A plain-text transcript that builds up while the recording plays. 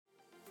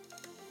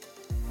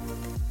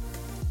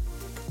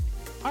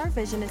Our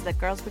vision is that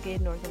Girls Brigade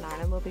Northern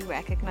Ireland will be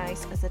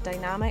recognised as a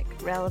dynamic,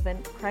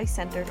 relevant,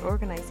 Christ-centred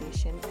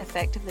organisation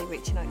effectively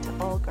reaching out to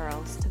all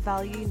girls to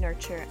value,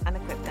 nurture and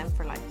equip them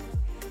for life.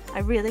 I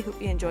really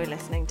hope you enjoy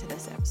listening to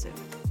this episode.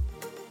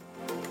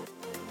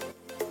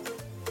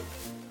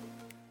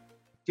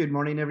 Good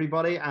morning,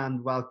 everybody,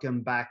 and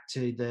welcome back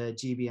to the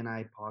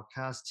GB&I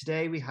podcast.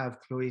 Today we have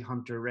Chloe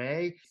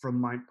Hunter-Ray from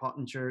Mount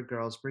Pottinger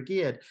Girls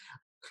Brigade.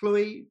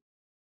 Chloe,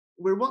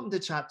 we're wanting to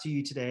chat to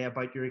you today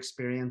about your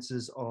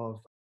experiences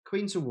of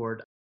Queen's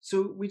Award.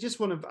 So we just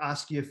want to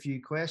ask you a few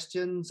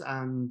questions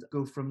and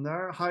go from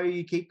there. How are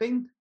you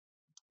keeping?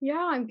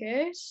 Yeah, I'm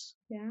good.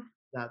 Yeah.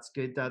 That's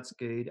good.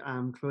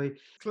 Chloe,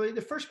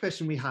 the first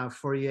question we have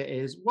for you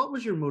is, what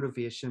was your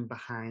motivation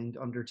behind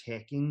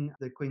undertaking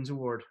the Queen's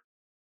Award?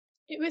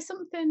 It was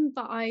something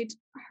that I'd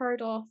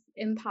heard of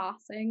in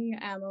passing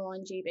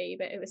around GB,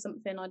 but it was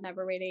something I'd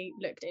never really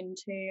looked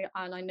into,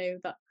 and I know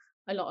that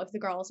a lot of the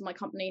girls in my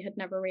company had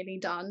never really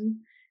done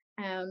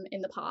in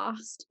the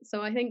past.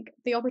 So I think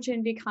the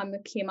opportunity kind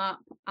of came up,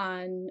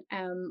 and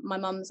my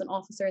mum's an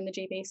officer in the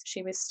GB,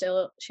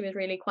 so she was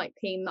really quite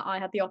keen that I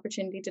had the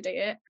opportunity to do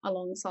it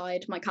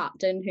alongside my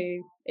captain,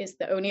 who is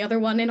the only other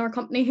one in our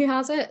company who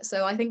has it.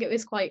 So I think it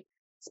was quite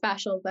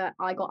special that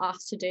I got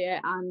asked to do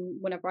it, and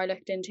whenever I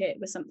looked into it, it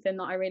was something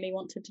that I really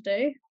wanted to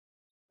do.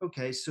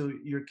 Okay, so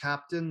your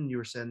captain, you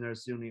were saying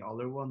there's the only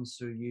other one,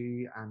 so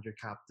you and your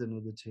captain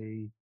are the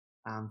two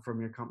from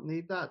your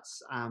company.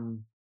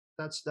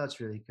 That's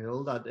really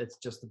cool that it's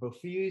just the both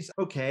of you.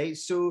 Okay,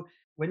 so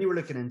when you were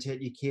looking into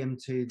it, you came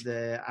to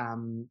the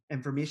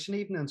information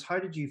evenings. How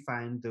did you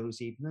find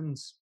those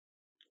evenings?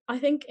 I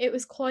think it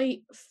was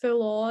quite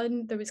full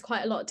on. There was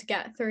quite a lot to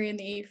get through in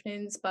the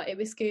evenings, but it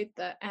was good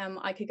that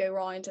I could go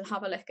around and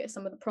have a look at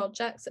some of the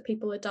projects that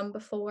people had done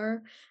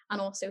before,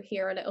 and also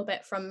hear a little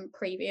bit from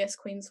previous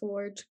Queen's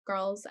Award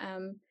girls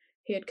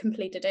who had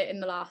completed it in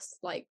the last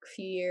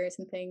few years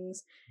and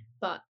things.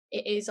 But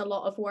it is a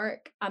lot of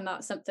work, and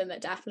that's something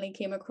that definitely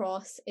came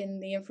across in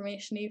the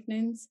information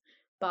evenings.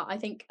 But I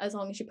think as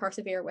long as you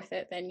persevere with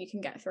it, then you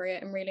can get through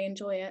it and really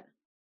enjoy it.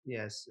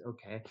 Yes,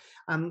 okay.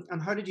 And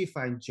how did you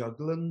find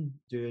juggling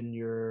doing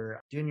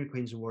your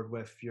Queen's Award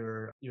with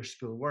your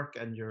schoolwork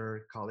and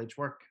your college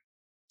work?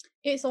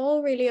 It's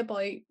all really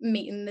about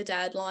meeting the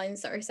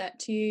deadlines that are set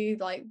to you.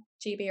 Like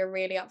GB are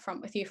really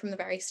upfront with you from the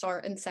very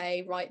start and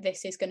say, right,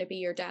 this is going to be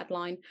your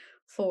deadline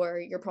for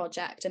your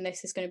project, and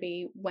this is going to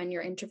be when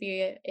your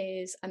interview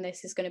is, and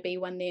this is going to be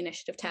when the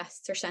initiative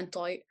tests are sent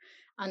out.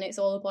 And it's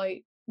all about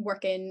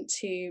working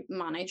to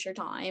manage your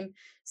time.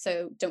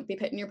 So don't be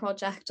putting your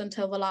project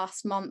until the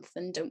last month,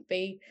 and don't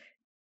be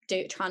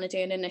trying to do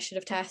an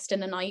initiative test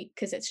in a night,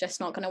 because it's just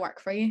not going to work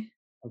for you.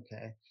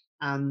 Okay.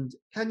 And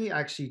can you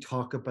actually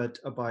talk a bit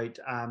about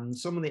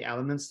some of the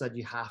elements that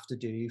you have to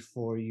do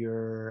for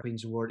your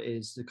Queen's Award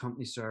is the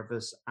company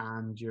service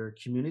and your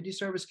community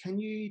service? Can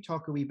you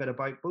talk a wee bit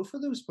about both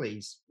of those,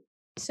 please?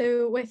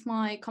 So with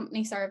my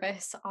company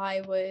service,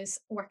 I was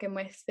working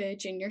with the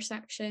junior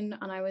section,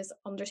 and I was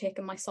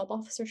undertaking my sub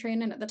officer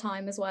training at the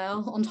time as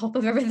well, on top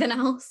of everything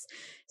else.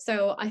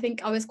 So I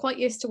think I was quite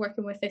used to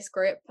working with this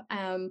group.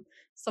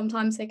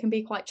 Sometimes they can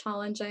be quite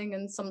challenging,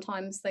 and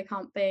sometimes they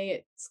can't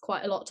be. It's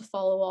quite a lot to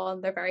follow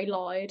on. They're very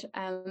loud.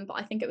 But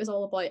I think it was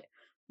all about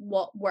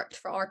what worked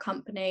for our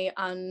company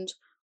and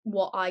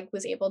what I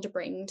was able to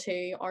bring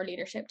to our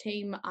leadership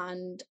team,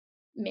 and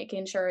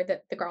making sure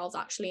that the girls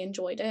actually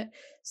enjoyed it.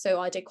 So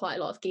I did quite a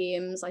lot of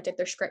games. I did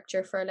their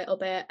scripture for a little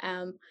bit,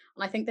 and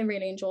I think they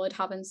really enjoyed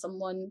having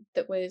someone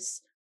that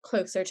was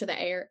closer to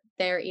their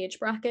age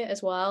bracket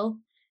as well,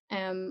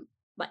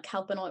 like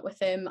helping out with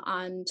them,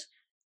 and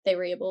they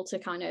were able to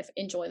kind of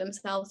enjoy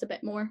themselves a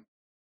bit more.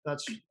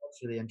 That's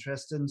really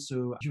interesting.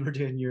 So you were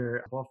doing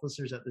your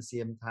officers at the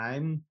same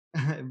time,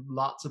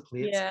 lots of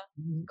plates. Yeah,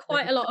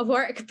 quite a lot of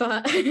work,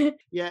 but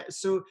Yeah.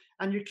 So,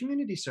 and your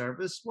community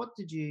service, what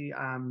did you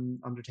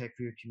undertake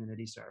for your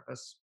community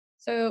service?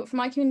 So for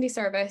my community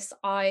service,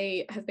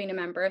 I have been a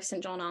member of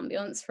St John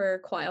Ambulance for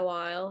quite a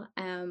while,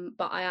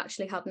 but I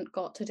actually hadn't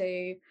got to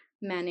do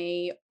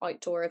many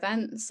outdoor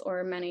events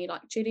or many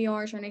duty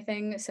hours or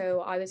anything.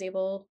 So I was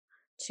able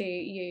to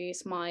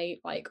use my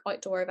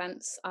outdoor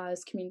events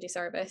as community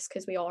service,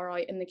 because we are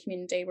out in the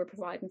community, we're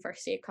providing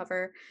first aid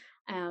cover,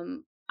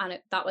 and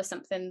that was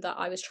something that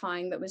I was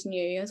trying that was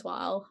new as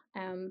well,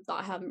 that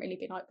I hadn't really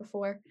been out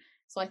before.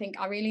 So I think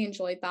I really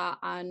enjoyed that,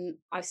 and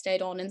I've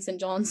stayed on in St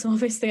John's. So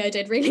obviously I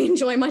did really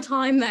enjoy my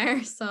time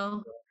there.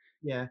 So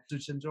Yeah, so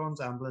St.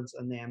 John's Ambulance,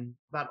 and then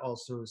that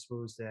also, I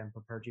suppose, then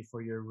prepared you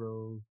for your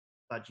role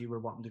that you were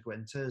wanting to go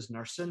into as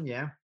nursing,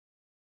 yeah?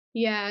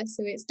 yeah,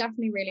 so it's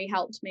definitely really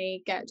helped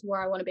me get to where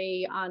I want to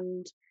be,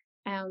 and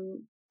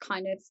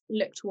kind of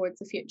look towards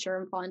the future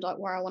and find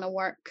out where I want to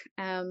work,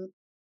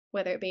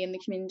 whether it be in the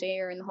community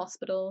or in the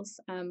hospitals.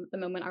 At the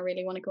moment I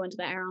really want to go into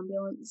the air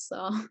ambulance,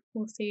 so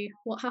we'll see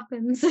what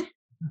happens.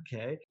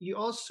 Okay. You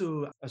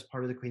also, as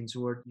part of the Queen's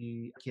Award,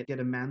 you get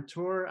a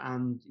mentor,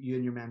 and you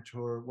and your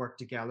mentor work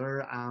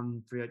together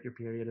throughout your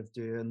period of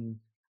doing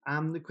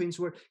the Queen's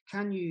Award.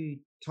 Can you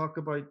talk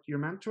about your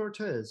mentor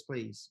to us,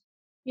 please?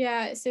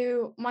 Yeah,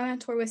 so my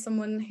mentor was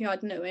someone who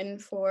I'd known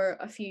for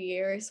a few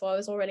years, so I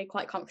was already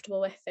quite comfortable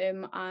with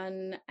them,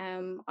 and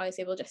I was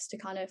able just to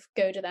kind of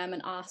go to them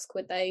and ask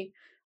would they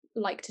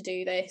like to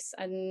do this,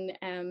 and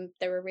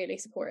they were really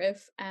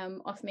supportive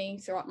of me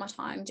throughout my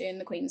time doing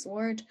the Queen's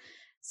Award.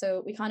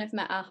 So we kind of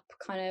met up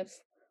kind of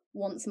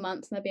once a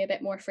month, maybe a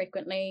bit more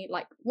frequently,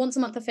 like once a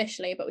month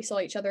officially, but we saw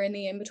each other in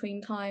the in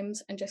between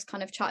times and just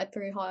kind of chatted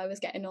through how I was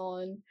getting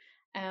on.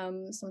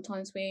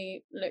 Sometimes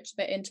we looked a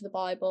bit into the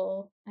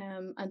Bible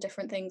and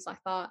different things like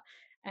that.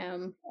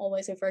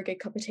 Always over a good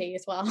cup of tea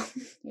as well,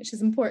 which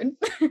is important.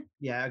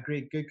 Yeah, a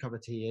great good cup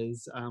of tea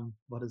is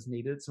what is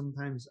needed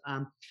sometimes.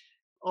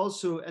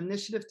 Also,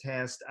 initiative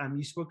test.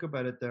 You spoke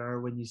about it there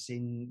when you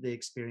seen the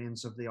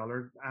experience of the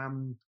other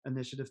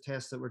initiative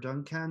tests that were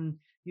done. Can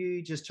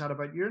you just chat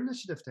about your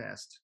initiative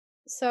test?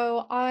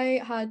 So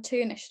I had two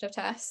initiative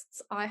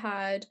tests.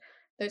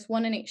 There's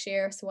one in each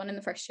year, so one in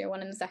the first year,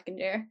 one in the second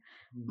year.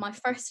 Mm. My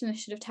first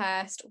initiative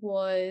test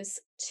was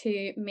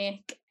to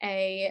make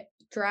a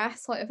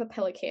dress out of a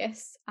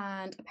pillowcase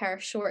and a pair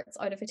of shorts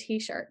out of a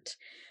t-shirt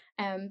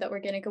that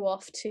were going to go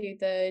off to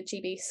the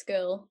GB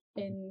school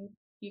in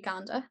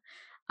Uganda.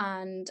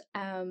 And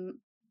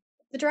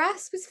the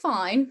dress was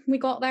fine. We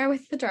got there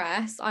with the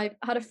dress. I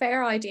had a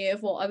fair idea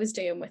of what I was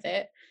doing with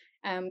it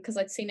because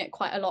I'd seen it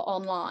quite a lot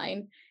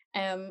online.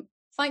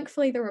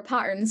 Thankfully, there were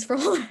patterns for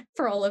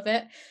all of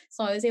it,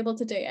 so I was able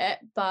to do it.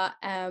 But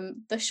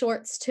the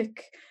shorts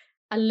took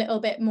a little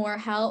bit more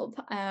help,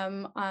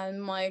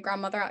 and my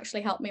grandmother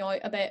actually helped me out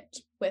a bit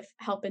with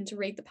helping to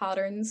read the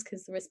patterns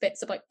because there was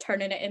bits about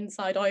turning it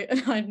inside out,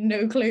 and I had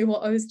no clue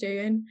what I was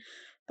doing.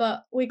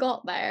 But we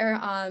got there,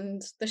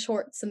 and the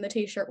shorts and the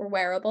t-shirt were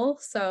wearable,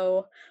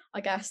 so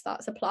I guess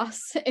that's a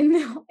plus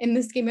in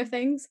the scheme of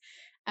things.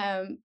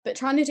 But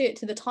trying to do it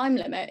to the time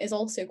limit is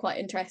also quite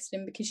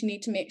interesting because you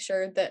need to make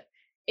sure that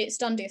it's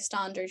done to a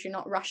standard, you're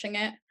not rushing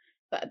it,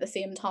 but at the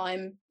same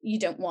time, you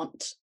don't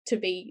want to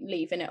be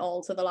leaving it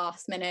all to the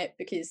last minute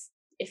because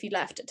if you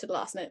left it to the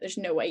last minute, there's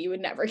no way you would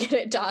never get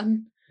it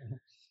done.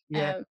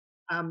 Yeah.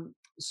 Um,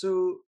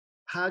 So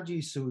had you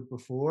sewed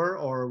before,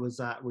 or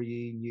were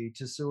you new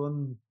to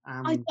sewing?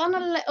 I've done a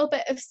little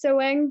bit of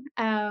sewing.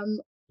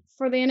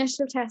 For the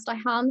initiative test, I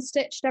hand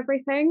stitched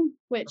everything,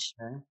 which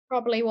Okay.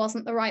 probably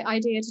wasn't the right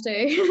idea to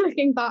do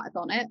looking back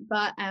on it.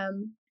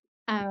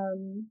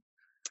 Um,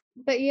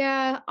 but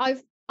yeah,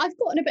 I've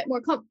gotten a bit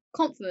more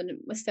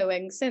confident with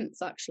sewing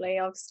since. Actually,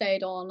 I've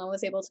stayed on. I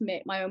was able to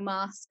make my own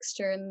masks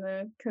during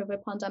the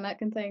COVID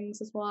pandemic and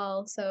things as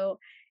well. So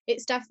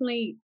it's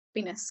definitely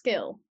been a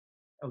skill.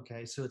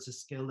 Okay, so it's a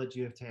skill that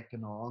you have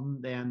taken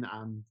on then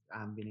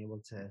and been able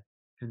to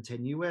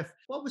continue with.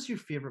 What was your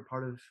favorite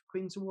part of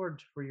Queen's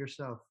Award for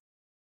yourself?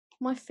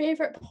 My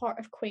favourite part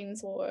of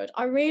Queen's Ward,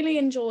 I really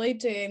enjoyed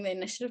doing the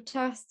initiative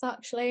tests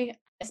actually.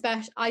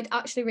 Especially I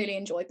actually really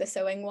enjoyed the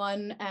sewing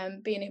one,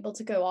 being able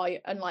to go out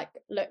and like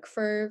look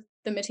for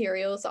the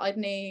materials that I'd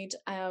need.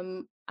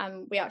 And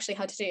we actually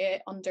had to do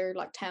it under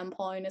like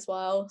 £10 as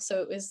well.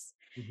 So it was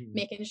Mhm.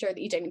 making sure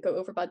that you didn't go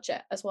over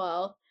budget as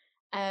well.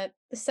 The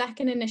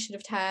second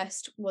initiative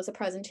test was a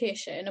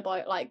presentation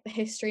about like the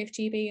history of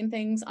GB and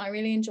things. I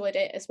really enjoyed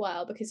it as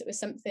well because it was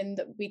something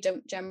that we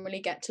don't generally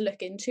get to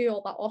look into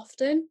all that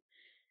often.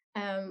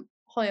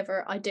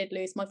 However, I did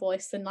lose my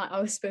voice the night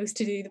I was supposed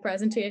to do the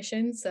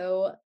presentation,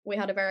 so we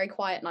had a very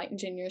quiet night in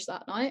juniors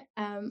that night.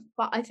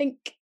 But I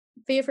think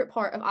favourite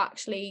part of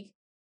actually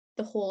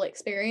the whole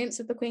experience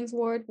of the Queen's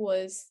Award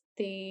was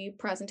the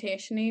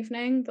presentation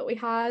evening that we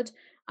had,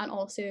 and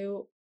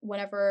also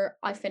whenever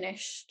I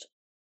finished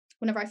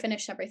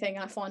everything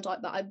and I found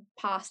out that I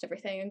passed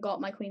everything and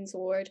got my Queen's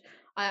Award,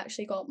 I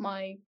actually got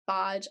my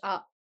badge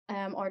at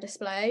our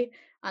display.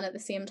 And at the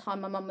same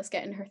time, my mum was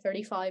getting her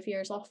 35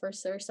 years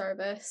officer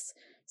service.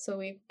 So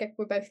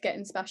we're both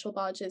getting special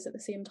badges at the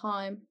same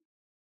time.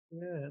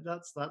 Yeah,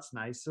 that's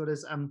nice. So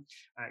does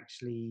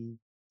actually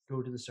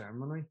go to the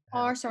ceremony?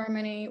 Our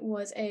ceremony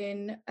was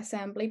in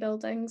assembly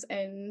buildings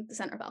in the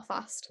centre of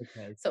Belfast.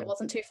 Okay, So it good.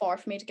 wasn't too far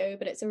for me to go,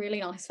 but it's a really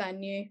nice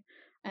venue.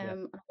 Yeah.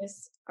 It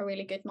was a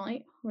really good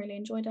night. Really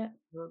enjoyed it.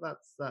 Well,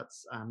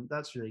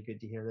 that's really good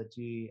to hear that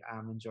you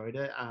enjoyed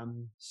it.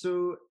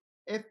 So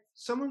if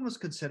someone was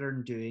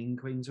considering doing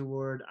Queen's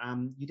Award,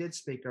 you did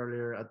speak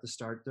earlier at the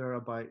start there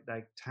about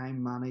like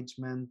time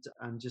management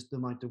and just the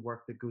amount of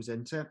work that goes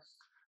into it.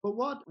 But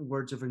what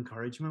words of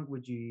encouragement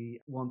would you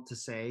want to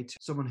say to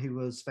someone who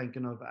was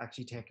thinking of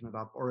actually taking it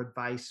up, or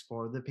advice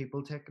for the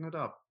people taking it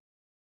up?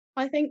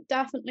 I think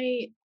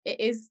definitely it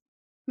is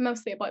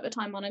mostly about the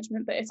time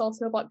management, but it's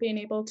also about being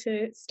able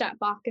to step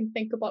back and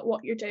think about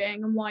what you're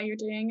doing and why you're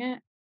doing it.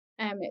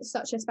 It's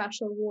such a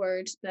special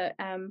award that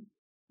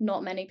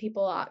not many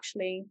people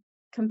actually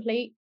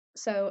complete.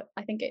 So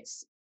I think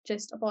it's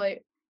just about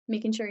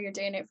making sure you're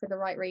doing it for the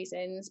right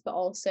reasons, but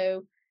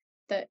also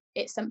that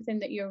it's something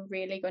that you're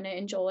really going to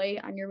enjoy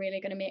and you're really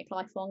going to make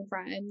lifelong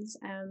friends.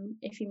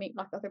 If you meet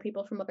like other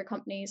people from other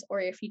companies or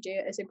if you do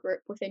it as a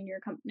group within your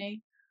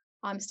company.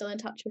 I'm still in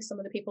touch with some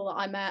of the people that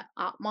I met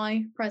at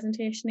my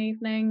presentation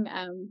evening.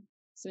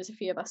 So there's a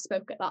few of us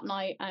spoke at that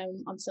night.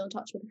 I'm still in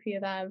touch with a few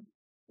of them,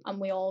 and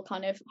we all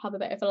kind of have a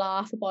bit of a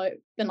laugh about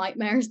the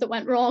nightmares that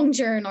went wrong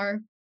during our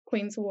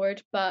Queen's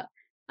Award. But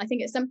I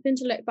think it's something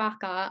to look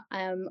back at,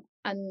 and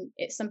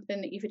it's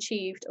something that you've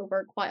achieved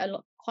over quite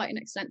an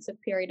extensive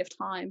period of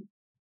time.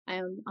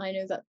 I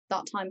know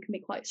that time can be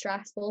quite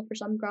stressful for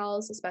some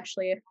girls,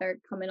 especially if they're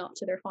coming up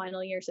to their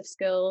final years of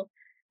school,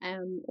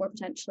 or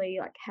potentially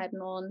like heading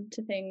on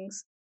to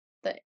things.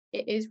 That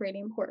it is really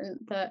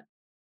important that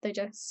they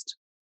just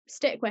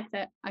stick with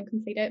it and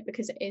complete it,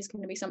 because it is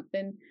going to be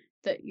something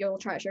that you'll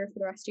treasure for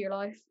the rest of your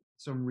life.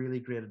 Some really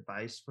great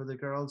advice for the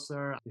girls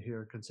there who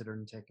are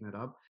considering taking it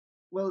up.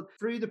 Well,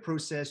 through the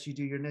process, you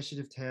do your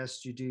initiative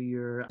test, you do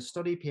your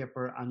study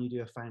paper, and you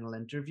do a final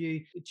interview.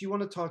 Do you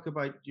want to talk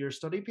about your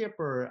study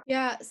paper?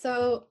 Yeah,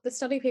 so the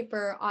study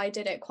paper, I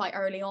did it quite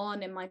early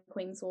on in my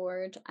Queen's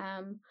Award,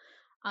 and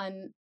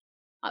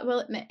I will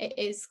admit it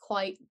is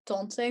quite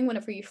daunting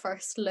whenever you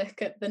first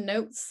look at the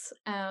notes.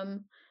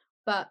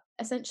 But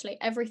essentially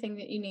everything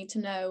that you need to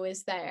know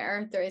is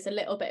there. There is a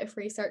little bit of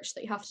research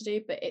that you have to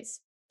do, but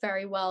it's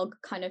very well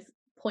kind of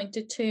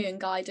pointed to and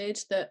guided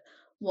that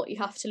what you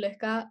have to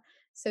look at.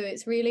 So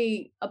it's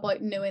really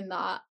about knowing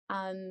that.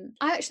 And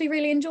I actually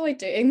really enjoyed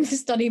doing the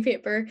study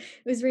paper.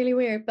 It was really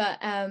weird, but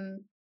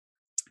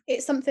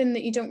it's something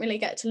that you don't really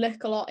get to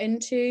look a lot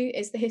into,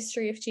 is the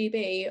history of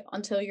GB,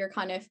 until you're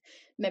kind of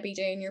maybe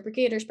doing your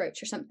Brigadier's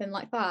Brooch or something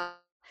like that.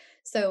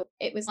 So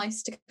it was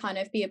nice to kind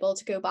of be able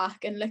to go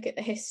back and look at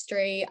the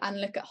history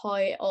and look at how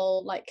it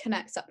all like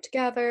connects up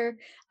together,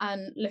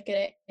 and look at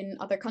it in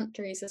other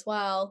countries as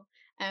well.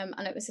 And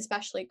it was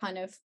especially kind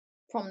of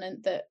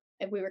prominent that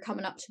we were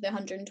coming up to the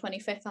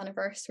 125th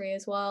anniversary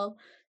as well.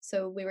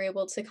 So we were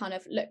able to kind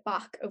of look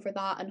back over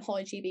that and how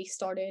GB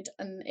started.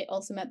 And it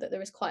also meant that there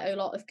was quite a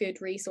lot of good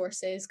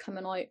resources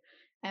coming out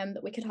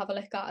that we could have a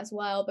look at as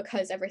well,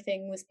 because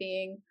everything was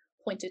being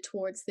pointed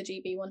towards the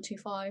GB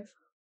 125.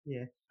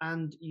 Yeah,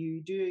 and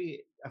you do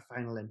a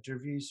final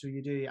interview. So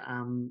you do,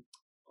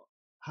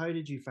 how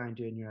did you find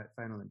doing your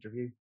final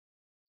interview?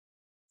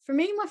 For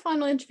me, my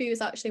final interview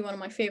was actually one of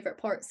my favourite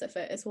parts of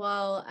it as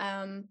well.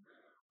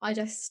 I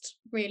just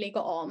really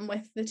got on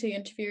with the two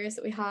interviewers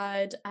that we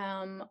had,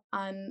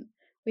 and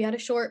we had a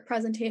short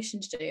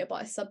presentation to do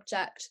about a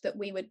subject that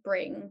we would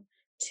bring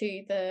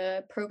to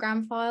the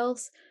programme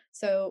files.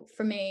 So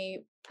for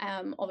me,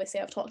 obviously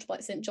I've talked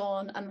about St.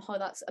 John and how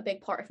that's a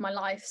big part of my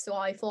life, so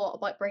I thought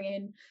about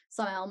bringing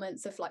some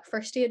elements of like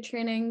first aid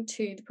training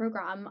to the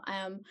programme,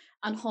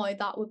 and how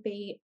that would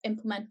be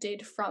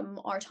implemented from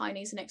our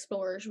tinies and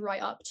explorers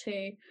right up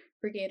to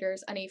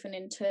Brigadiers, and even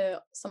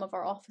into some of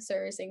our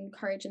officers,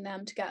 encouraging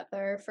them to get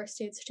their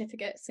first aid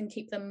certificates and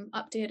keep them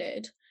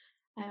updated.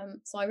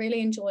 So I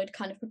really enjoyed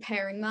kind of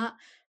preparing that,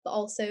 but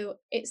also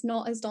it's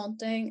not as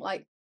daunting.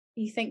 Like,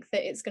 you think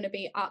that it's going to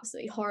be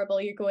absolutely horrible,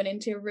 you're going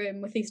into a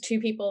room with these two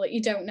people that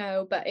you don't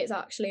know, but it's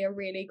actually a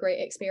really great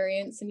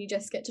experience, and you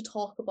just get to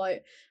talk about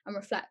and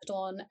reflect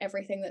on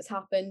everything that's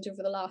happened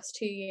over the last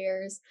 2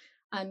 years,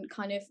 and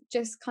kind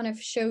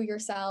of show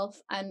yourself.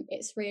 And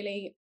it's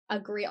really a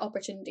great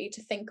opportunity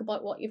to think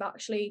about what you've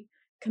actually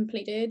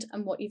completed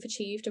and what you've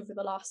achieved over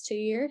the last 2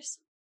 years.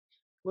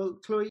 Well,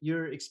 Chloe,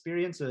 your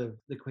experience of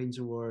the Queen's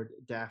Award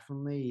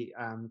definitely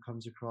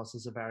comes across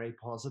as a very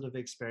positive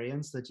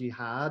experience that you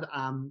had,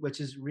 which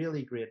is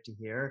really great to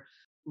hear.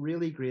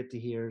 Really great to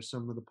hear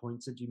some of the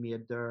points that you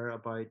made there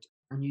about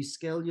a new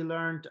skill you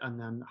learned, and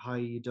then how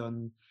you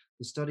done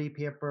the study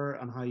paper,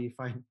 and how you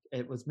find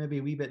it was maybe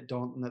a wee bit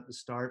daunting at the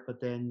start, but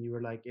then you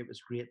were like, it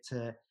was great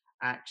to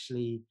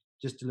actually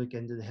just to look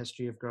into the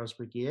history of Girls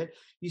Brigade.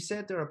 You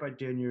said there about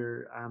doing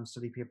your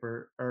study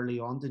paper early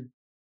on.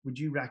 Would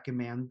you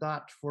recommend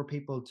that for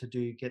people to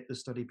get the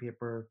study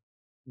paper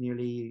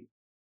nearly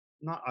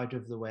not out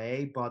of the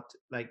way, but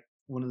like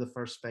one of the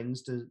first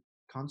things to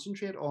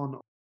concentrate on?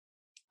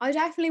 I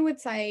definitely would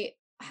say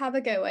have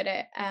a go at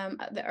it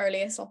at the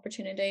earliest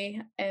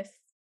opportunity. If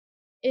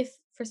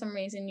for some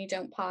reason you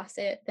don't pass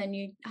it, then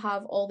you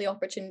have all the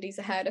opportunities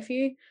ahead of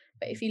you.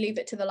 But if you leave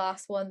it to the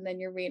last one, then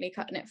you're really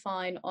cutting it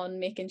fine on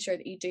making sure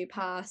that you do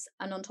pass.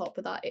 And on top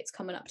of that, it's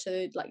coming up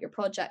to like your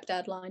project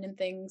deadline and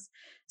things.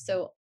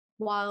 So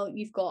while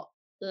you've got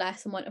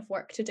less amount of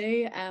work to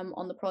do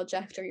on the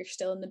project, or you're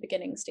still in the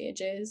beginning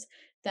stages,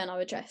 then I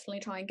would definitely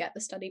try and get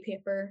the study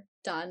paper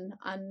done.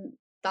 And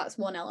that's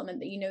one element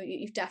that you know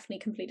you've definitely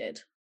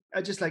completed.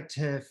 I'd just like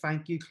to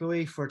thank you,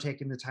 Chloe, for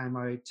taking the time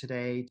out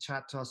today to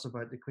chat to us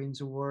about the Queen's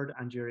Award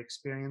and your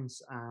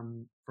experience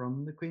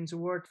from the Queen's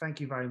Award. Thank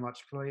you very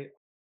much, Chloe.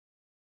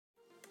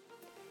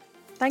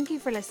 Thank you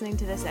for listening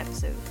to this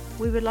episode.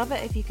 We would love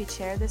it if you could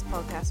share this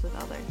podcast with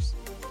others.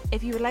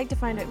 If you would like to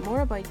find out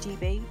more about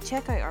GB,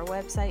 check out our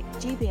website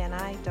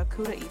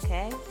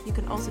gbni.co.uk. You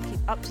can also keep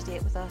up to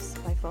date with us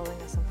by following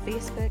us on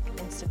Facebook,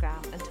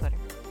 Instagram and Twitter.